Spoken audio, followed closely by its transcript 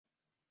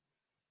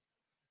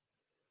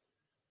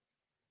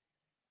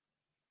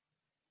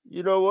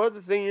You know what?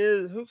 The thing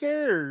is, who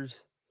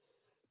cares?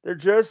 They're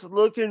just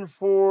looking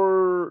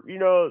for, they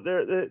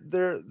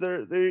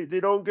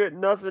don't get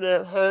nothing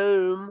at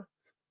home.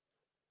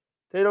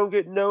 They don't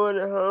get no one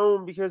at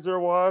home because their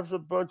wife's a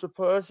bunch of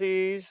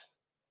pussies,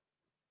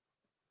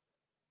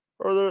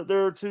 or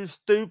they're too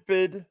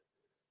stupid,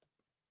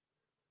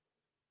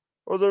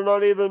 or they're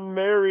not even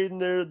married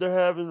and they're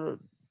having to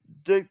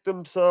dick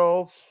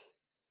themselves,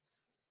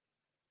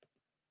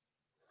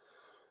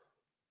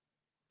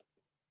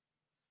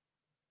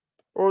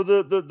 or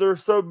they're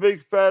so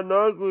big, fat, and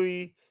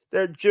ugly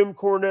that Jim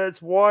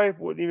Cornette's wife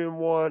wouldn't even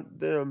want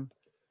them,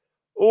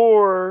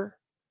 or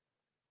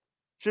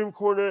Jim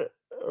Cornette,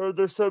 or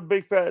they're so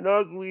big, fat, and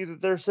ugly that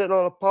they're sitting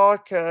on a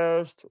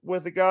podcast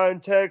with a guy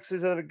in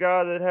Texas and a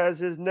guy that has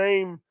his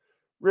name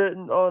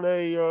written on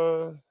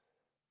a.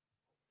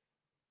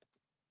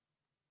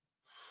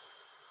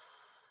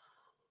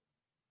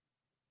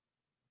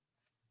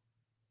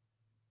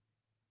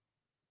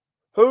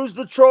 Who's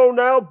the troll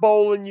now,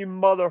 Bolin, you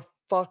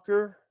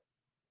motherfucker?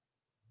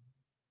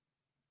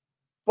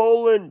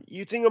 Bolin,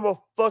 you think I'm a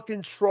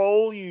fucking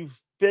troll, you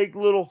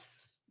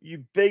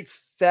you big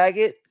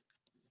faggot?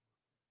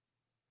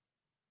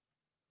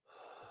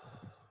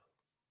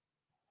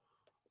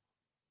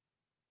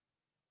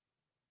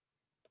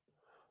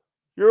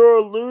 You're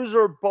a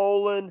loser,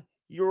 Bolin.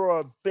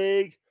 You're a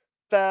big,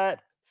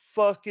 fat,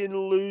 fucking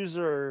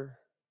loser.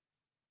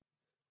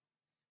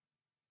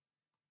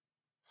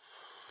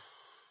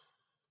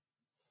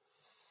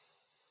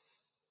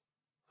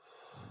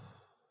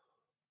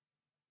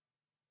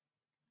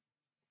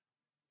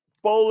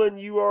 Bolin,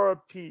 you are a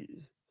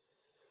piece.